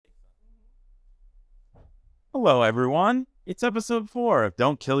Hello, everyone. It's episode 4 of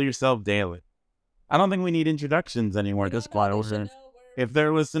Don't Kill Yourself Daily. I don't think we need introductions anymore at this point. If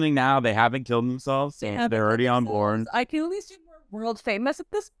they're listening now, they haven't killed themselves. They're already on board. I can at least do more world famous at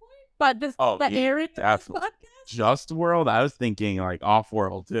this point, but Definitely. Just world. I was thinking like off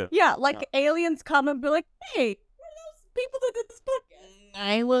world too. Yeah, like aliens come and be like, "Hey, what are those people that did this podcast?"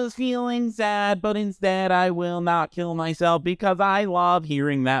 I was feeling sad, but instead I will not kill myself because I love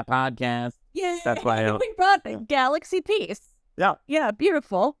hearing that podcast. Yeah, That's why we brought galaxy peace. Yeah,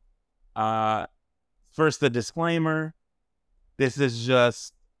 Beautiful. First, the disclaimer. This is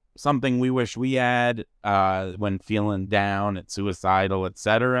just something we wish we had when feeling down and suicidal,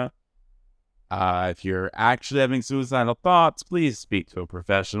 etc. If you're actually having suicidal thoughts, please speak to a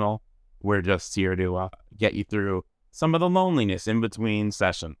professional. We're just here to get you through some of the loneliness in between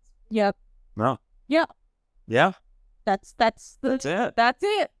sessions. Yep. No. Yeah. Yeah. That's it. That's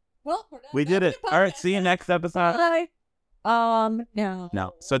it. Well, We did it. All right. See you next episode. Bye.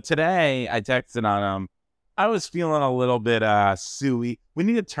 No. So today I texted on I was feeling a little bit suey. We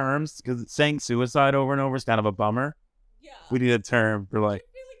needed terms because saying suicide over and over is kind of a bummer. Yeah. We need a term for like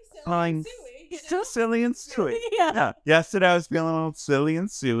Feeling still silly and suey. Yeah. Yesterday I was feeling a little silly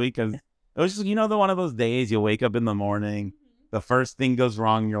and suey because it was just, one of those days you wake up in the morning, the first thing goes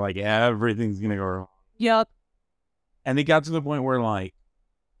wrong, you're like, everything's gonna go wrong. Yep. And it got to the point where like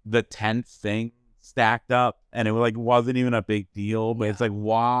the 10th thing stacked up and it like wasn't even a big deal, but it's like,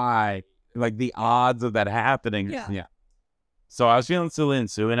 why? Like the odds of that happening. Yeah. So I was feeling silly and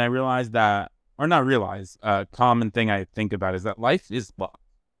suey, and I realized that, or not realize, a common thing I think about is that life is luck.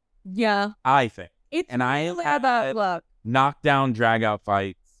 Yeah. I think. It's And I really had about luck. knockdown, drag out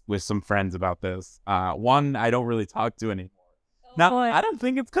fights with some friends about this. One I don't really talk to anymore. Now, I don't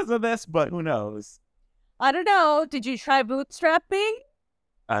think it's because of this, but who knows? I don't know. Did you try bootstrapping?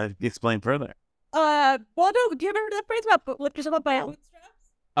 Explain further. Well, no. Do you remember that phrase about lift yourself up by bootstraps?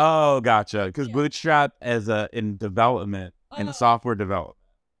 Oh, gotcha. Because Yeah. Bootstrap in development, in software development,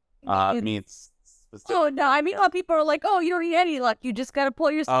 means specific. Oh, no. I mean, a lot of people are like, oh, you don't need any luck. You just got to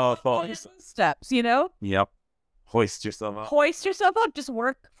pull yourself up by your bootstraps, Yep. Hoist yourself up. Hoist yourself up. Just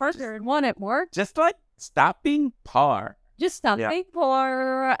work harder and want it more. Just like stop being par. Just stop being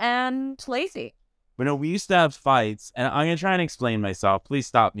poor and lazy. But no, we used to have fights, and I'm going to try and explain myself. Please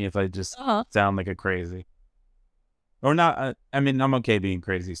stop me if I just sound like a crazy. Or not. I'm okay being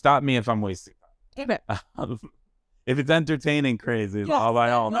crazy. Stop me if I'm wasting Damn it. time. If it's entertaining crazy, all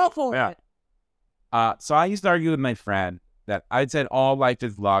by all. Go for it. So I used to argue with my friend that I'd said all life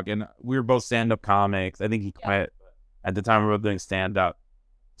is luck, and we were both stand-up comics. I think he quit at the time we were both doing stand-up.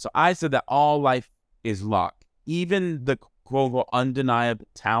 So I said that all life is luck. Even the quote-unquote undeniable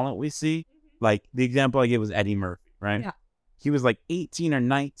talent we see, like the example I gave was Eddie Murphy, right? Yeah. He was like 18 or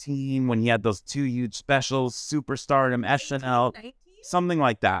 19 when he had those 2 huge specials, Superstardom, SNL, 19? something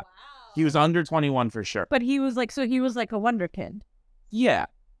like that. Wow. He was under 21 for sure. But he was like a wonder kid. Yeah.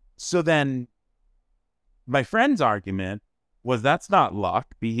 So then my friend's argument was that's not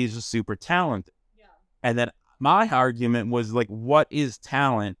luck, he's just super talented. Yeah. And then my argument was like, what is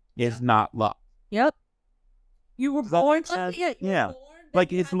talent if not luck? Yep. You were born lucky. Yeah.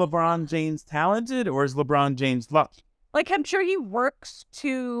 Like, is LeBron James talented or is LeBron James lucky? Like, I'm sure he works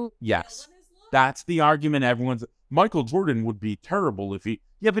to... Yes. That's the argument everyone's... Michael Jordan would be terrible if he...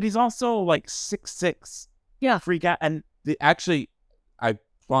 Yeah, but he's also like 6'6". Yeah. Freak out. And actually, I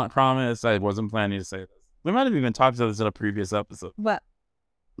promise I wasn't planning to say this. We might have even talked about this in a previous episode. What?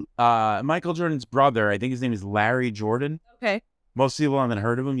 Michael Jordan's brother, I think his name is Larry Jordan. Okay. Most people haven't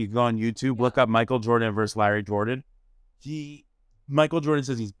heard of him. You can go on YouTube, look up Michael Jordan versus Larry Jordan. Michael Jordan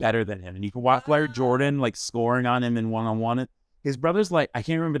says he's better than him. And you can watch Larry Jordan like scoring on him in one-on-one. His brother's like, I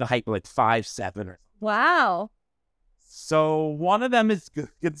can't remember the height, but like 5'7" or something. Wow. So one of them is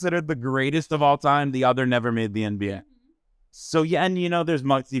considered the greatest of all time. The other never made the NBA. So yeah, and there's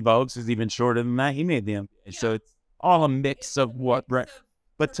Muggsy Bogues, who's even shorter than that. He made the NBA. Yeah. So it's all a mix of what...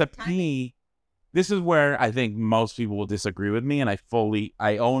 But to me, this is where I think most people will disagree with me, and I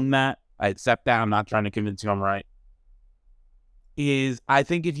own that. I accept that. I'm not trying to convince you I'm right. I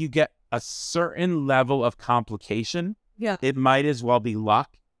think if you get a certain level of complication, it might as well be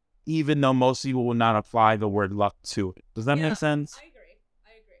luck, even though most people will not apply the word luck to it. Does that make sense? I agree.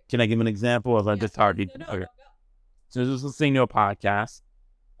 Can I give an example of a disheartening? Okay. So I was listening to a podcast,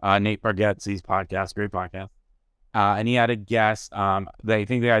 Nate Bargatze's podcast, great podcast. And he had a guest. I think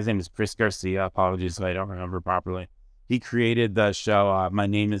the guy's name is Chris Garcia. Apologies if I don't remember properly. He created the show My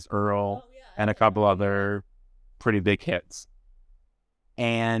Name is Earl and a couple other pretty big hits.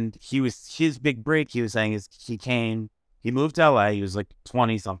 And his big break, he was saying, is he moved to LA. He was like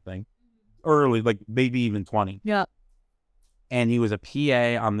 20 something. early, like maybe even 20. Yeah. And he was a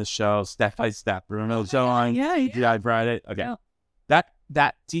PA on the show Step by Step. Remember the show on TGI Friday? Okay. Yeah.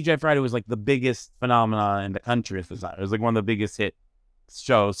 That TGI Friday was like the biggest phenomenon in the country at the time. It was like one of the biggest hit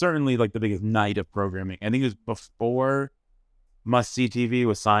shows, certainly like the biggest night of programming. I think it was before Must See TV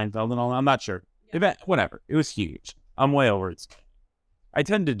with Seinfeld and all that. I'm not sure. Whatever. It was huge. I'm way over it. I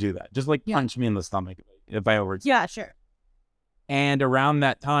tend to do that. Just like punch me in the stomach if I over. Yeah, sure. And around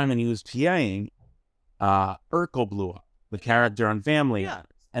that time, when he was PAing, Urkel blew up, the character on Family,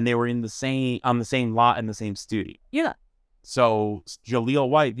 and they were on the same lot in the same studio. Yeah. So Jaleel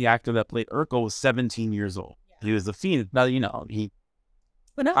White, the actor that played Urkel, was 17 years old. Yeah. He was the fiend. Now,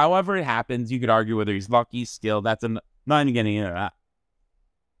 however it happens, you could argue whether he's lucky, skilled. Not even getting into that.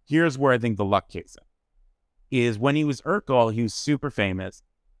 Here's where I think the luck kicks in. Is when he was Urkel, he was super famous.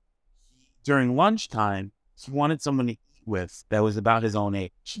 During lunchtime, he wanted someone to eat with that was about his own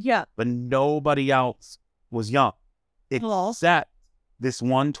age. Yeah. But nobody else was young. Except this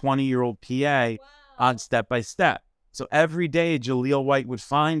 20-year-old PA on Step by Step. So every day, Jaleel White would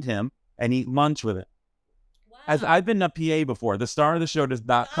find him and eat lunch with him. Wow. As I've been a PA before, the star of the show does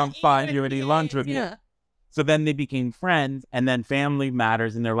not come find you and eat lunch with you. So then they became friends, and then Family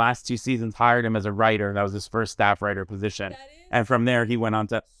Matters in their last 2 seasons hired him as a writer. That was his first staff writer position. And from there, he went on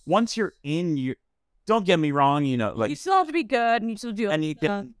to, once you're in, don't get me wrong, like you still have to be good and you still do it. And you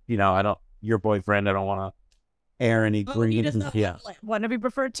can, your boyfriend, I don't want to air any green. Want to be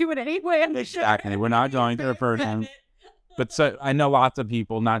referred to in any way. Exactly. We're not going to refer to him. But so I know lots of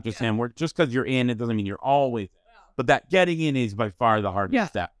people, not just him. Just because you're in, it doesn't mean you're always in. But that getting in is by far the hardest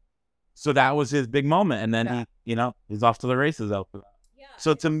step. So that was his big moment. And then he's off to the races after that. Yeah.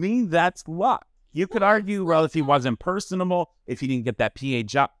 So to me, that's luck. You could argue, well, if he wasn't personable, if he didn't get that PA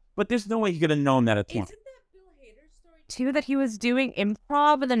job, but there's no way he could have known that at 20. Isn't that Bill Hader's story too, that he was doing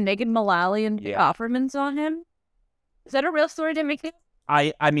improv and then Megan Mullally and Offerman saw him? Is that a real story? Didn't make it?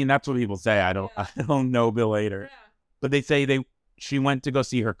 I mean, that's what people say. I don't know Bill Hader. Yeah. But they say she went to go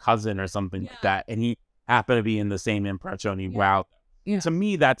see her cousin or something like that, and he happened to be in the same improv show, and he wowed. Yeah. To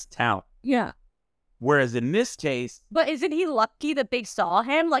me, that's talent. Yeah. Whereas in this case... But isn't he lucky that they saw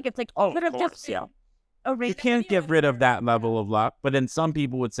him? Like, it's like... Oh, of course, you can't get rid of that level of luck. But then some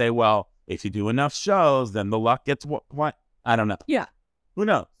people would say, well, if you do enough shows, then the luck gets what? I don't know. Yeah. Who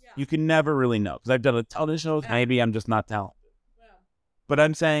knows? Yeah. You can never really know. Because I've done a ton of shows. Maybe I'm just not talented. Yeah. But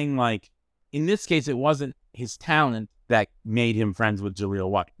I'm saying, like, in this case, it wasn't his talent that made him friends with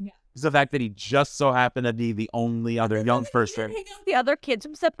Jaleel White. Yeah. It's the fact that he just so happened to be the only other young person. The other kids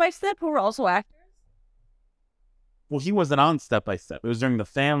from Step by Step who were also actors? Well, he wasn't on Step by Step. It was during the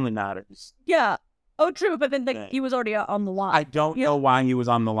Family Matters. Yeah. Oh, true. But then he was already on the lot. I don't know why he was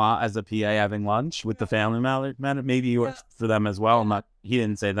on the lot as a PA having lunch with the Family Matters. Maybe he worked for them as well. He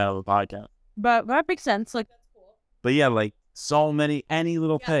didn't say that on the podcast. But that makes sense. Like, that's cool. But yeah, like so many, any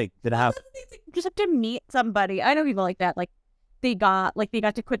little pig could happen. Just have to meet somebody. I know people like that. Like they got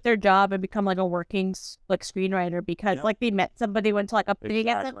to quit their job and become like a working like screenwriter because like they met somebody, went to like a big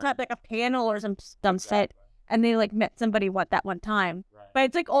like a panel or some set, and they like met somebody that one time. Right. But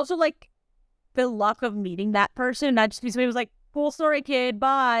it's like also like the luck of meeting that person, not just be somebody who was like, cool story, kid,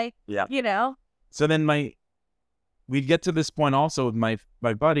 bye. Yeah. So then we'd get to this point also with my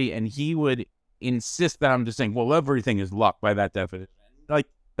buddy, and he would insist that I'm just saying, well, everything is luck by that definition. Like,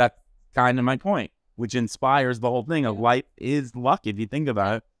 that's kind of my point, which inspires the whole thing of life is luck if you think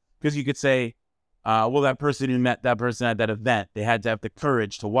about it. Because you could say, well, that person who met that person at that event, they had to have the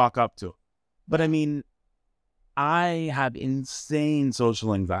courage to walk up to it. But I mean, I have insane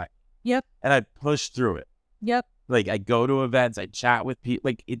social anxiety. Yep. And I push through it. Yep. Like, I go to events, I chat with people.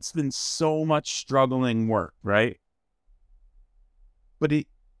 Like, it's been so much struggling work, right? But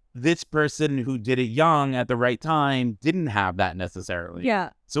this person who did it young at the right time didn't have that necessarily.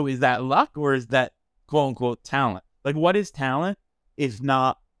 Yeah. So is that luck or is that quote unquote talent? Like, what is talent if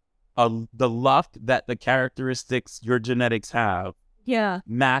not the luck that the characteristics your genetics have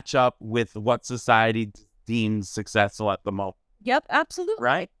match up with what society deems successful at the moment? Yep, absolutely.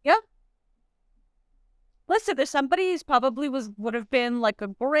 Right? Yep. Listen, there's somebody who probably would have been like a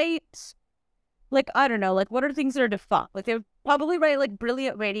great, like, I don't know, like what are things that are defunct? Like they would probably write like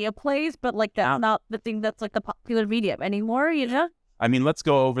brilliant radio plays, but like that's not the thing that's like the popular medium anymore, you know? I mean, let's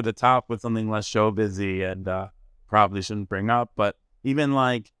go over the top with something less showbizy and probably shouldn't bring up, but even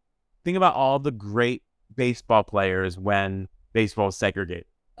like, think about all the great baseball players when baseball was segregated.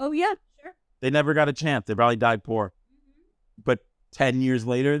 Oh, yeah, sure. They never got a chance. They probably died poor. Mm-hmm. But 10 years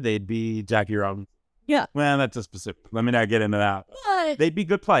later, they'd be Jackie Robinson. Yeah. Well, that's a specific. Let me not get into that. But They'd be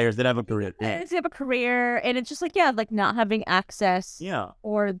good players. They'd have a career. they have a career, and it's just like, yeah, like not having access Yeah.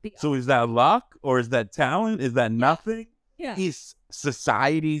 or the So is that luck or is that talent? Is that nothing? yeah. Is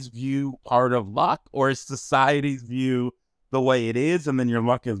society's view part of luck, or is society's view the way it is and then your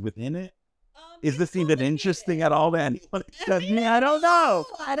luck is within it? Is this even interesting at all to anyone except me? I don't know.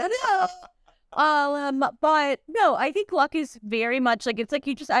 I don't know. But no, I think luck is very much like it's like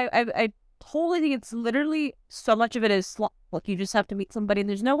you just I totally think it's literally so much of it is luck. Like you just have to meet somebody, and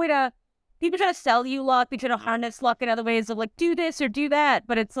there's no way to. People try to sell you luck. They try to harness luck in other ways of like do this or do that,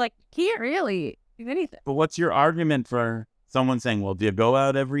 but it's like you can't really do anything. But what's your argument for someone saying, "Well, do you go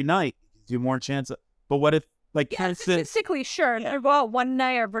out every night? Do you more chance?" But what if, like, Yeah, statistically, sure. If you go out one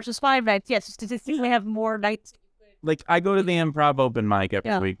night or versus 5 nights, yes, statistically have more nights. like I go to the Improv open mic every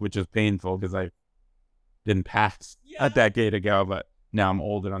Yeah. week, which is painful because I didn't pass a decade ago, but now I'm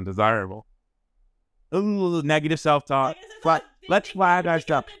old and undesirable. Ooh, negative self-talk. Let's flag our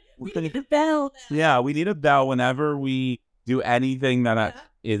stuff. We need a bell. Yeah, we need a bell whenever we do anything that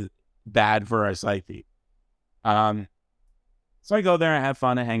is bad for our psyche. So I go there and have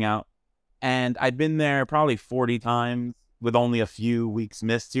fun and hang out. And I've been there probably 40 times with only a few weeks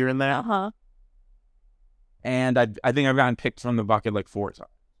missed here and there. Uh-huh. And I think I've gotten picked from the bucket like 4 times.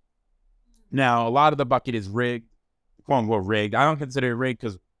 Now, a lot of the bucket is rigged, quote unquote rigged. I don't consider it rigged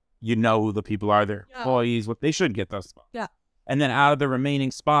because you know who the people are, their employees, what they should get those spots. Yeah. And then out of the remaining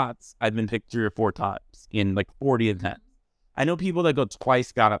spots, I've been picked 3 or 4 times in like 40 attempts. I know people that go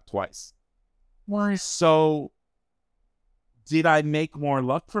twice, got up twice. Why? So did I make more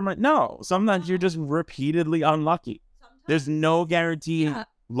luck from it? No. Sometimes you're just repeatedly unlucky. There's no guarantee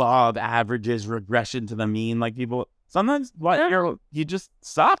law of averages, regression to the mean. Like people, sometimes you just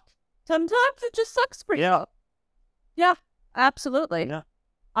suck. Sometimes it just sucks for you. Yeah. Yeah, absolutely. Yeah.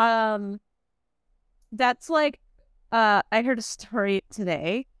 That's like, I heard a story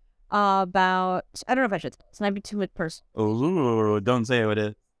today about, I don't know if I should, it's not be too much personal. Ooh, don't say what it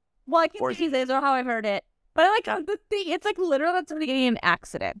is. Well, I can't say this or how I've heard it, but I like the thing, it's like literally that's somebody getting in an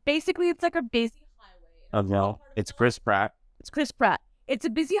accident. Basically, it's like a busy highway. Oh, no. It's Chris Pratt. It's Chris Pratt. It's a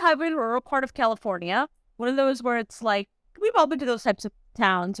busy highway in a rural part of California. One of those where it's like, we've all been to those types of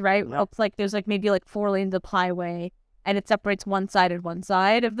towns, right? Yeah. It's like there's like maybe like 4 lanes of highway and it separates one side and one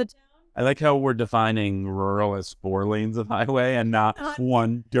side of the town. I like how we're defining rural as 4 lanes of highway and not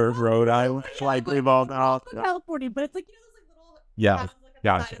one dirt road highway. Like we've all done. California, but it's like, you know, those like little Yeah.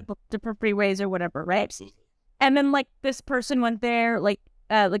 Gotcha. different freeways or whatever, right? And then like this person went there, so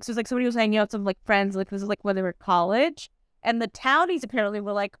it's like somebody was hanging out with some like friends, like this is like when they were at college. And the townies apparently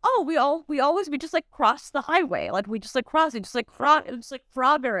were like, oh, we just like cross the highway. Like we just like cross it, just like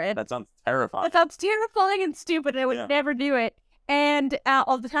Frogger it. That sounds terrifying. That sounds terrifying and stupid. And I would never do it. And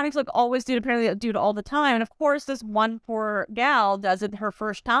all the townies like always do it all the time. And of course, this one poor gal does it her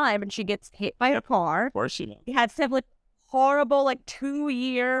first time and she gets hit by a car. Of course she does. She had to have like horrible like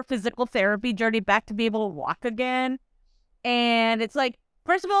 2-year physical therapy journey back to be able to walk again. And it's like,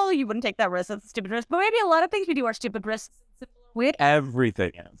 first of all, you wouldn't take that risk. That's a stupid risk. But maybe a lot of things we do are stupid risks.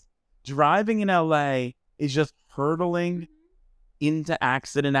 Everything is. Driving in LA is just hurtling into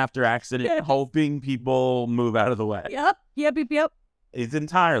accident after accident, hoping people move out of the way. Yep. It's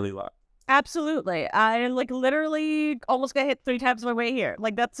entirely luck. Absolutely. I like literally almost got hit 3 times on my way here.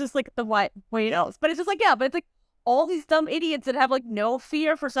 Like that's just like the way it is. But it's just like, but it's like all these dumb idiots that have like no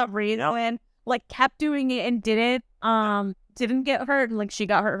fear for some reason and like kept doing it and didn't get hurt. And like she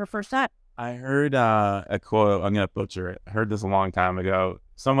got hurt her first time. I heard a quote. I'm gonna butcher it. I heard this a long time ago.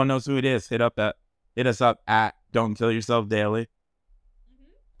 Someone knows who it is. Hit us up at Don't Kill Yourself Daily.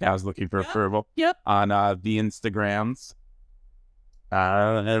 I was looking for approval. Yep. On the Instagrams.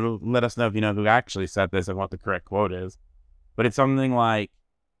 Let us know if you know who actually said this and what the correct quote is. But it's something like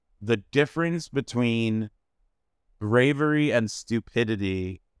the difference between bravery and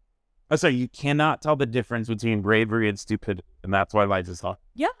stupidity. Oh, sorry, you cannot tell the difference between bravery and stupidity, and that's why life is hard.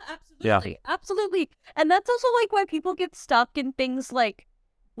 Yeah, absolutely. Absolutely. And that's also like why people get stuck in things like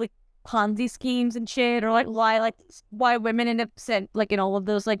Ponzi schemes and shit, or like why women end up sent like in all of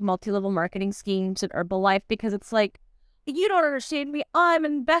those like multi-level marketing schemes at Herbalife, because it's like, you don't understand me, I'm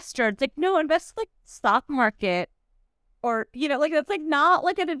an investor. It's like, no, invest like stock market, or like that's like not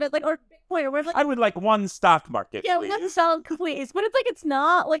like an invest like or Bitcoin or whatever. I would like one stock market. Yeah, please. one stock, please. But it's like it's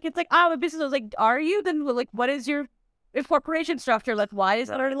not like it's like I'm a business. I was like, are you? Then like, what is your corporation structure? Like, why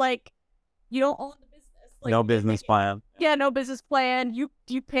is it like you don't own the business? Like, no business plan. Yeah, no business plan. You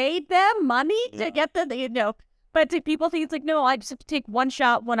paid them money to get them, But people think it's like, no, I just have to take one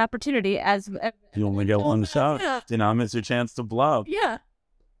shot, one opportunity. You only get one shot. Do not miss your chance to blow. Yeah.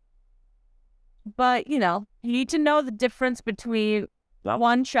 But, you need to know the difference between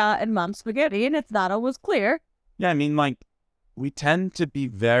one shot and mom spaghetti, and it's not always clear. Yeah, I mean, like, we tend to be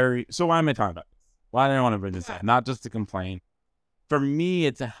very... So why am I talking about this? Why do I want to bring this up? Not just to complain. For me,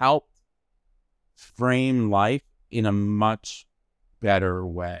 it's a help frame life in a much better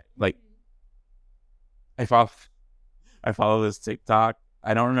way. Like, I follow this TikTok.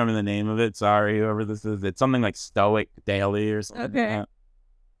 I don't remember the name of it. Sorry, whoever this is. It's something like Stoic Daily or something like that.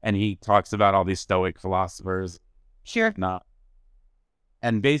 And he talks about all these Stoic philosophers. Sure. Not.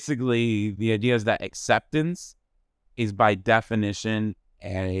 And basically, the idea is that acceptance is by definition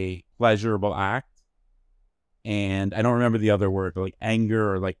a pleasurable act. And I don't remember the other word, but like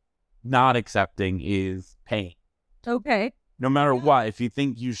anger or like not accepting is pain. Okay. No matter what, if you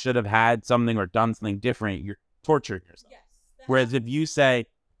think you should have had something or done something different, you're torturing yourself. Yes, whereas if you say,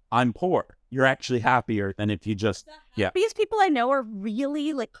 I'm poor, you're actually happier than if you just, These people I know are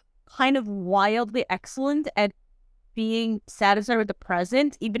really like kind of wildly excellent at being satisfied with the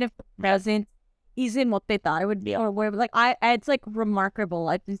present, even if the present isn't what they thought it would be or whatever. Like, it's like remarkable.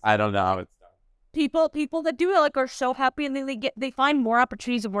 I don't know how it's done. People that do it like are so happy, and then they find more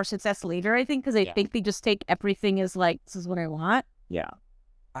opportunities and more success later, I think, because they think they just take everything as like, this is what I want. Yeah.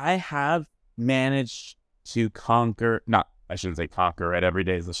 I have managed to conquer, I shouldn't say conquer, right? Every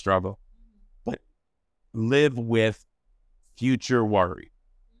day is a struggle, but live with future worry,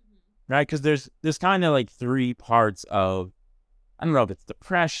 right? Because there's kind of like three parts of, I don't know if it's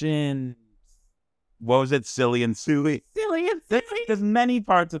depression, what was it? Silly and suey. There's many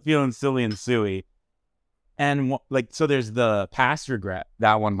parts of feeling silly and suey. And so there's the past regret.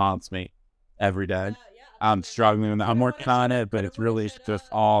 That one haunts me every day. I'm struggling with that. I'm working on it, but it's really just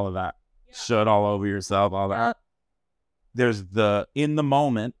all of that. Should all over yourself, all that. There's the in the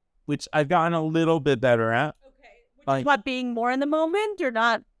moment, which I've gotten a little bit better at. Okay. Like, what, being more in the moment or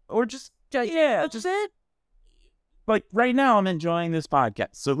not? Or just it? Like right now I'm enjoying this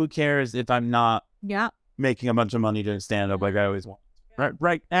podcast. So who cares if I'm not making a bunch of money doing stand-up like I always want.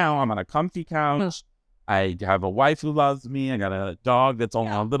 Right now, I'm on a comfy couch. I have a wife who loves me. I got a dog that's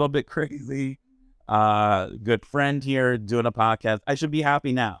only a little bit crazy. Good friend here doing a podcast. I should be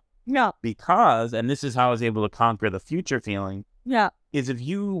happy now. Yeah. Because, and this is how I was able to conquer the future feeling, is if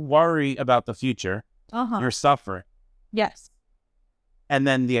you worry about the future, you're suffering. Yes. And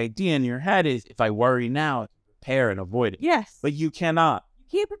then the idea in your head is, if I worry now, prepare and avoid it. Yes. But you cannot.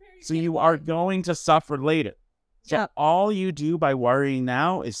 So you are going to suffer later. So all you do by worrying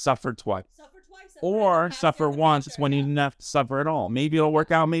now is suffer twice. Or suffer once when you didn't have to suffer at all. Maybe it'll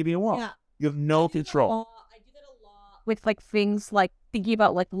work out, maybe it won't. You have no control. I do that a lot with like things like thinking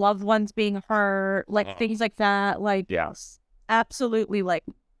about like loved ones being hurt, like things like that. Like, absolutely. Like,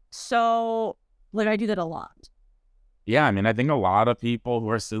 so like I do that a lot. Yeah, I mean, I think a lot of people who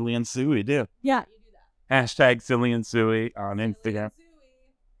are silly and suey do. Yeah, you do that. Hashtag silly and suey on Instagram.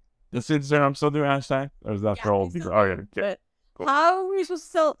 Does Instagram still do hashtag? Or is that for old people? Oh, yeah. Cool. How are we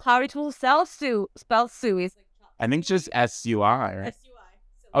supposed to spell suey? I think it's just S-U-I, right? S-U-I.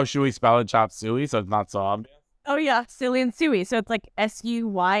 Oh, should we spell it chop suey so it's not so obvious? Oh, yeah, silly and suey. So it's like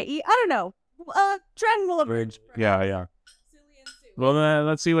S-U-Y-E. I don't know. Trend will emerge. Yeah. Silly and suey. Well,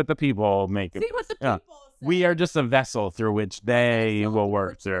 let's see what the people make of it. See what the people say. We are just a vessel through which they will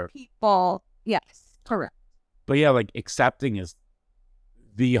work through. People, yes, correct. But yeah, like accepting is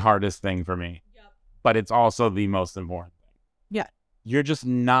the hardest thing for me. Yep. But it's also the most important thing. Yeah. You're just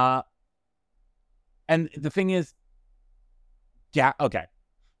not. And the thing is, okay.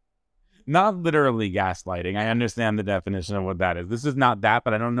 Not literally gaslighting. I understand the definition of what that is. This is not that,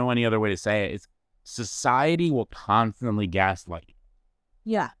 but I don't know any other way to say it. It's society will constantly gaslight you.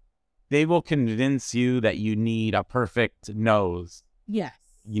 Yeah. They will convince you that you need a perfect nose. Yes.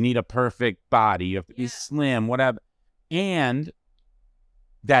 You need a perfect body. You have to be slim, whatever. And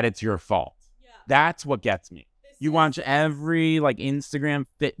that it's your fault. Yeah. That's what gets me. You watch every like Instagram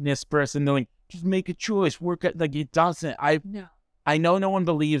fitness person doing, just make a choice, work at, like it doesn't. I know no one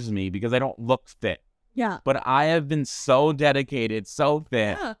believes me because I don't look fit. Yeah. But I have been so dedicated, so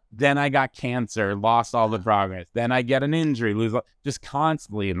fit. Yeah. Then I got cancer, lost all the progress. Then I get an injury, just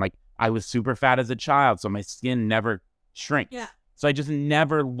constantly. And like I was super fat as a child, so my skin never shrinks. Yeah. So I just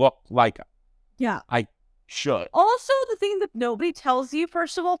never looked like I should. Also, the thing that nobody tells you,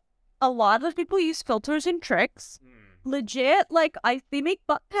 first of all, a lot of people use filters and tricks. Legit, like they make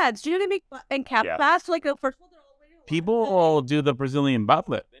butt pads. Do you know they make butt and calf pads? Like first of all, they're all people will do the Brazilian butt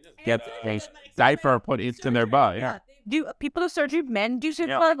lift. They just get a diaper put into their butt. Yeah. Do people do surgery? Men do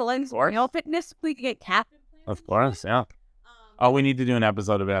surgery. Male fitness. We can get calf implants. Of course, yeah. We need to do an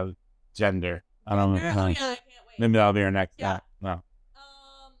episode about gender. I don't know. I can't wait. Maybe that'll be our next. No.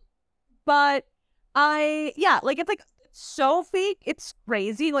 But Like it's like so fake. It's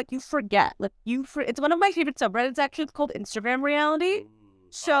crazy. Like you forget. It's one of my favorite subreddits actually. It's called Instagram Reality.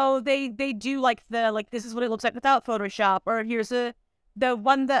 So they do like this is what it looks like without Photoshop, or the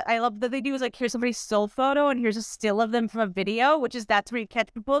one that I love that they do is like here's somebody's still photo and here's a still of them from a video, that's where you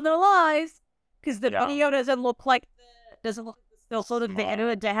catch people in their lies because the video doesn't look like the still photo they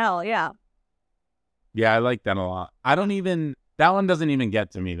edited to hell. Yeah. Yeah, I like that a lot. That one doesn't even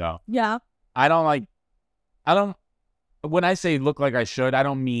get to me though. Yeah. When I say look like I should, I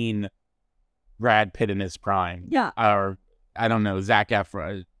don't mean Brad Pitt in his prime. Yeah. Or I don't know, Zac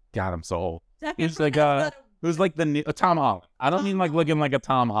Efron. God, I'm so old. He's like who's like the new Tom Holland. I don't mean like looking like a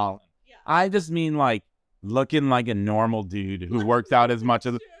Tom Holland. Yeah. I just mean like looking like a normal dude who works out as much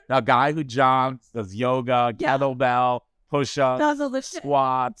as a guy who jogs, does yoga, kettlebell, push-ups,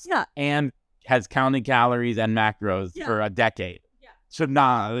 squats, and has counted calories and macros for a decade. Yeah. Should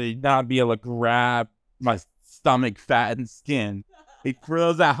not be able to grab my stomach, fat, and skin. For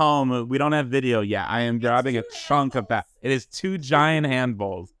those at home, we don't have video yet. I am grabbing a chunk of that. It is 2 giant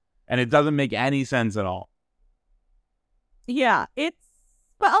handfuls, and it doesn't make any sense at all. Yeah,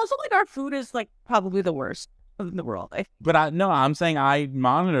 but also like our food is like probably the worst in the world. But I'm saying I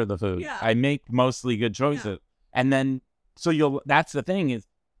monitor the food. Yeah. I make mostly good choices, and then that's the thing is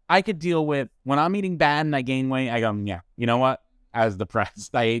I could deal with when I'm eating bad and I gain weight. I go, yeah, you know what? I was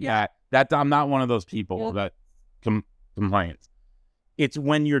depressed. I ate that. I'm not one of those people that complains. It's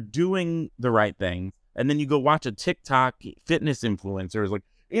when you're doing the right thing, and then you go watch a TikTok fitness influencer is like,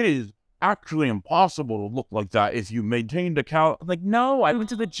 it is actually impossible to look like that if you maintained a like, no, I went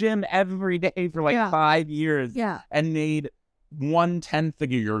to the gym every day for like 5 years and made 1/10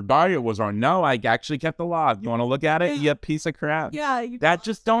 of your diet was wrong. No, I actually kept alive. You want to look at it? You piece of crap. Yeah.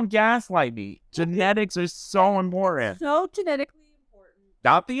 Just don't gaslight me. Genetics are so important. So genetically important.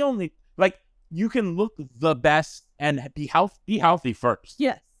 Not the only, like, you can look the best and be healthy first.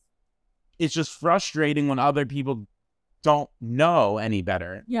 Yes. It's just frustrating when other people don't know any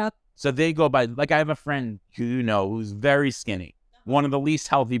better. Yep. So they go by, like, I have a friend who's very skinny, one of the least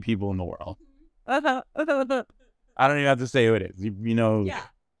healthy people in the world. I don't even have to say who it is. You know. Yeah.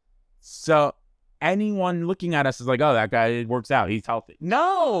 So anyone looking at us is like, oh, that guy works out. He's healthy.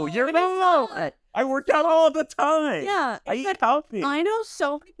 No, you're not. I work out all the time. Yeah. I eat healthy. I know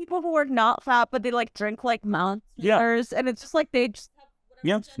so many people who are not fat, but they like drink like monsters. Yeah. And it's just like they just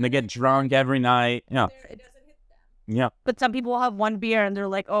have and they get drunk every night. Yeah. It doesn't hit them. Yeah. But some people will have one beer and they're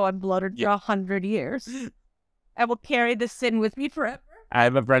like, oh, I'm bloated for 100 years. I will carry this sin with me forever. I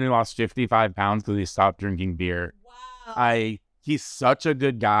have a friend who lost 55 pounds because he stopped drinking beer. Wow. He's such a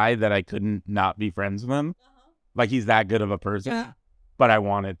good guy that I couldn't not be friends with him. Uh-huh. Like, he's that good of a person. Yeah. But I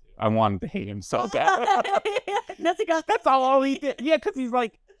wanted to hate him so bad. That's all he did. Yeah, because he's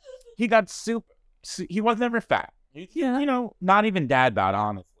like, he got he was never fat. Yeah. Not even dad bod,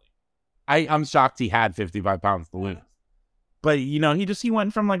 honestly. I'm shocked he had 55 pounds to lose. But, he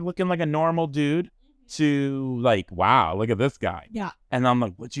went from like looking like a normal dude to like, wow, look at this guy. Yeah. And I'm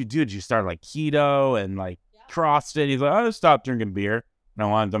like, what'd you do? Did you start like keto and like CrossFit? He's like, I just stopped drinking beer. And I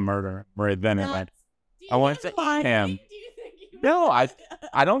wanted to murder him right then and then. I wanted to eat him. No, I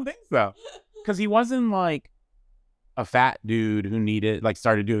don't think so. Because he wasn't like a fat dude who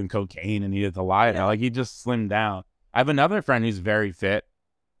started doing cocaine and needed to lie. Like, he just slimmed down. I have another friend who's very fit,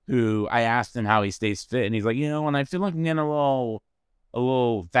 who I asked him how he stays fit. And he's like, when I feel like I'm getting a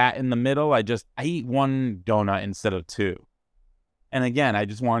little fat in the middle, I eat 1 donut instead of 2. And again, I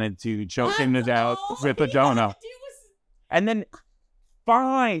just wanted to choke him to death with a donut. And then,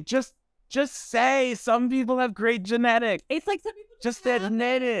 fine, just say some people have great genetics. It's like some people just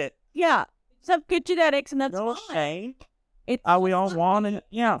admit it. Yeah, some good genetics, and that's fine. We all want it.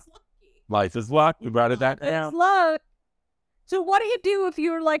 Yeah, life is luck. We brought it back down. It's luck. So what do you do if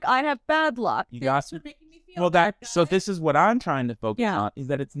you're like, I have bad luck? You got to making me feel bad. So this is what I'm trying to focus on: is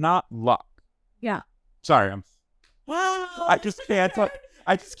that it's not luck. Yeah. Sorry, I just can't.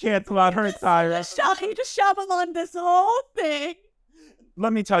 I just can't about her entire. You just shove him on this whole thing.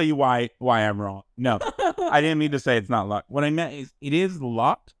 Let me tell you why I'm wrong. No, I didn't mean to say it's not luck. What I meant is it is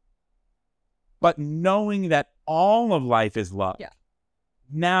luck, but knowing that all of life is luck. Yeah.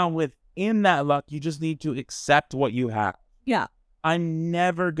 Now within that luck, you just need to accept what you have. Yeah. I'm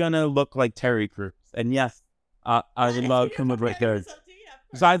never gonna look like Terry Crews, and yes, I love him with there.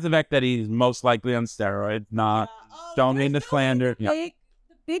 Besides the fact that he's most likely on steroids, don't mean to slander. The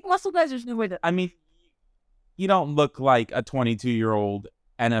big muscle guys, there's no way to. I mean, you don't look like a 22-year-old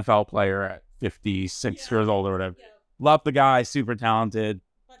NFL player at 56 years old or whatever. Yeah. Love the guy, super talented.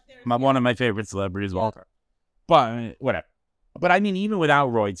 One of my favorite celebrities of all time. But whatever. But I mean, even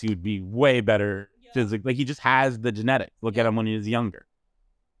without roids, he would be way better physically. Like, he just has the genetics. Look at him when he was younger.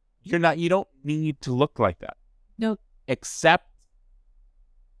 You don't need to look like that. No. Except,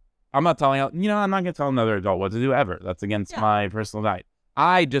 I'm not telling, I'm not going to tell another adult what to do ever. That's against my personal diet.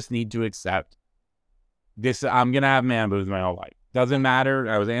 I just need to accept this. I'm going to have man boobs my whole life. Doesn't matter.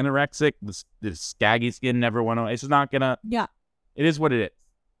 I was anorexic. The scaggy skin never went away. It's just not going to. Yeah. It is what it is.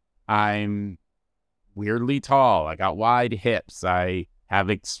 I'm weirdly tall. I got wide hips. I have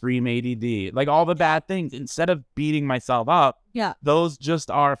extreme ADD. Like, all the bad things. Instead of beating myself up, those just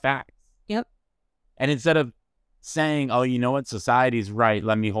are facts. Yep. And instead of saying, oh, you know what? Society's right.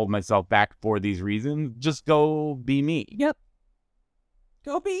 Let me hold myself back for these reasons. Just go be me. Yep.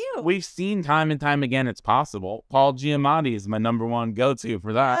 Go be you. We've seen time and time again it's possible. Paul Giamatti is my number one go-to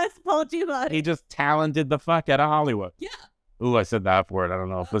for that. Yes, Paul Giamatti. He just talented the fuck out of Hollywood. Yeah. Ooh, I said that word. I don't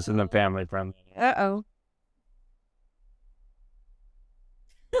know if this isn't family friendly. Uh-oh.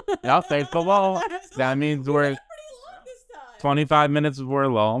 I'll say it's a lull. That means we're 25 minutes before a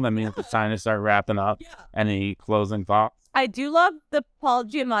lull. That means it's time to start wrapping up. Yeah. Any closing thoughts? I do love the Paul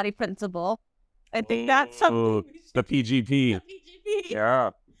Giamatti principle. I think that's something. The PGP. The PGP.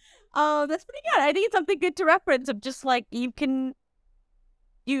 Yeah. Oh, that's pretty good. I think it's something good to reference of just like you could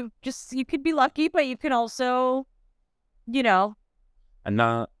be lucky, but you can also, And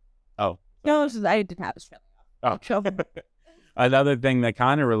not. Oh. No, I didn't have Australia. Oh. Another thing that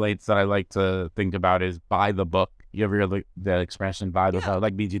kind of relates that I like to think about is buy the book. You ever hear the expression buy the book?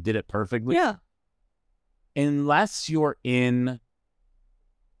 Like, means you did it perfectly? Yeah. Unless you're in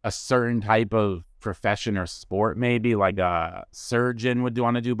a certain type of profession or sport, maybe like a surgeon would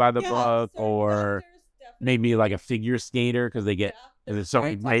want to do by the book, or maybe like a figure skater because they get it's so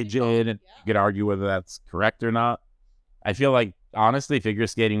rigid, and you could argue whether that's correct or not. I feel like, honestly, figure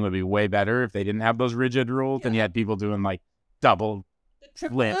skating would be way better if they didn't have those rigid rules and you had people doing like double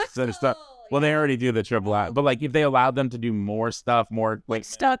flips and stuff. Well, they already do the triple act, but like if they allowed them to do more stuff, more like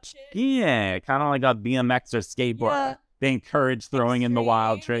stuck shit. Yeah, kind of like a BMX or skateboard. Yeah. They encourage throwing in the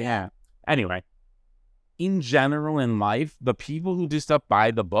wild trick. Yeah. Anyway, in general in life, the people who do stuff by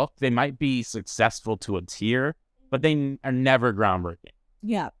the book, they might be successful to a tier, but they are never groundbreaking.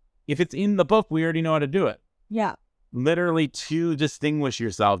 Yeah. If it's in the book, we already know how to do it. Yeah. Literally, to distinguish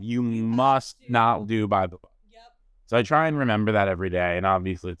yourself, you must not do by the book. Yep. So I try and remember that every day, and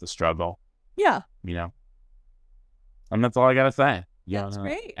obviously it's a struggle. Yeah. And that's all I got to say. That's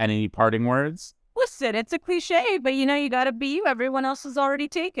great. Any parting words? Listen, it's a cliche, but you got to be you. Everyone else is already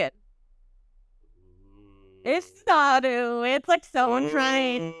taken. It's not. It's like someone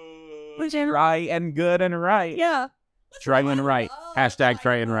trying. Try and good and right. Yeah. Try and right. Hashtag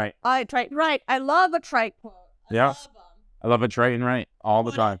try and right. Right. I love a trite quote. I love a try and right all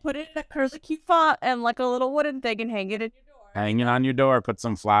the time. Put it in a curly cute font and like a little wooden thing and hang it in your door. Hang it on your door. Put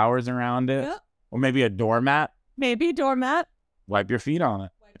some flowers around it. Yep. Or maybe a doormat. Maybe a doormat. Wipe your feet on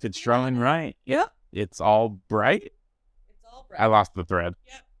it. If it's showing right. Yep. It's all bright. I lost the thread.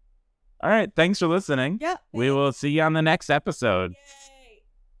 Yep. All right. Thanks for listening. Yeah. We will see you on the next episode.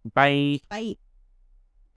 Yay. Bye. Bye.